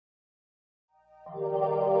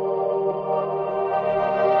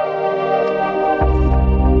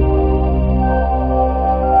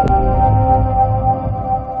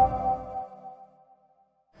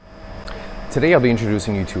Today I'll be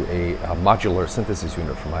introducing you to a modular synthesis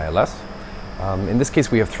unit from ILS. In this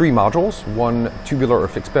case we have three modules, one tubular or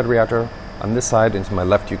fixed bed reactor. On this side and to my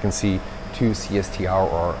left you can see two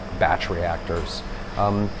CSTR or batch reactors.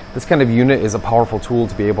 This kind of unit is a powerful tool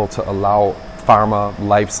to be able to allow pharma,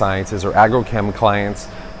 life sciences or agrochem clients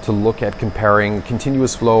to look at comparing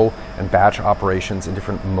continuous flow and batch operations in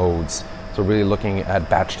different modes. So really looking at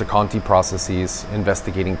batch to Conti processes,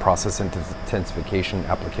 investigating process-intensification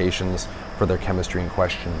applications for their chemistry in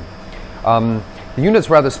question. The unit's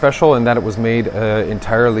rather special in that it was made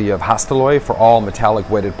entirely of Hastelloy for all metallic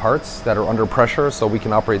wedded parts that are under pressure, so we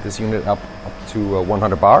can operate this unit up to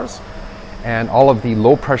 100 bars. And all of the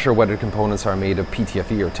low pressure wedded components are made of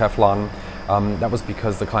PTFE or Teflon. That was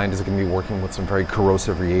because the client is going to be working with some very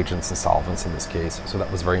corrosive reagents and solvents in this case, so that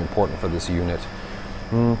was very important for this unit.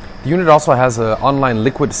 The unit also has an online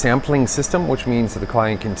liquid sampling system, which means that the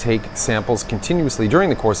client can take samples continuously during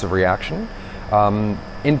the course of reaction.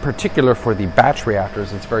 In particular for the batch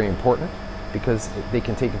reactors, it's very important because they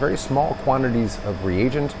can take very small quantities of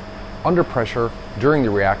reagent under pressure during the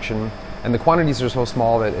reaction, and the quantities are so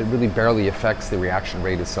small that it really barely affects the reaction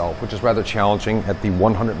rate itself, which is rather challenging at the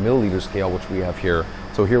 100 milliliter scale which we have here.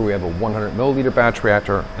 So here we have a 100 milliliter batch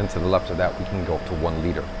reactor, and to the left of that we can go up to 1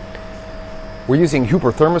 liter. We're using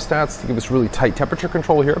Huber thermostats to give us really tight temperature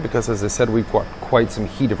control here because, as I said, we've got quite some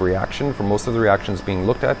heat of reaction for most of the reactions being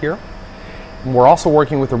looked at here. And we're also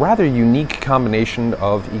working with a rather unique combination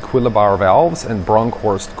of equilibar valves and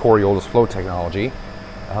Bronkhorst Coriolis flow technology.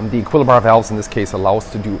 The equilibar valves in this case allow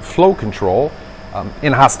us to do flow control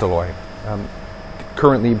in Hastelloy.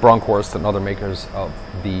 Currently, Bronkhorst and other makers of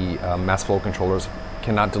the mass flow controllers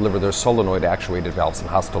cannot deliver their solenoid actuated valves in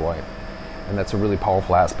Hastelloy. And that's a really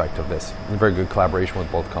powerful aspect of this. A very good collaboration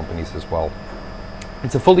with both companies as well.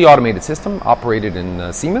 It's a fully automated system operated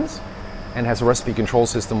in Siemens and has a recipe control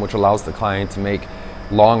system which allows the client to make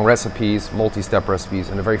long recipes, multi-step recipes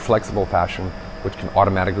in a very flexible fashion which can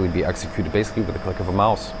automatically be executed basically with a click of a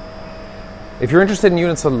mouse. If you're interested in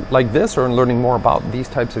units like this or in learning more about these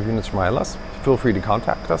types of units from ILS, feel free to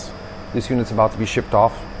contact us. This unit's about to be shipped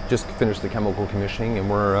off. Just finished the chemical commissioning, and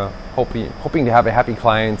we're hoping to have a happy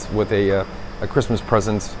client with a Christmas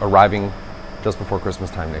present arriving just before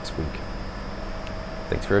Christmas time next week.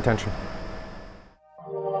 Thanks for your attention.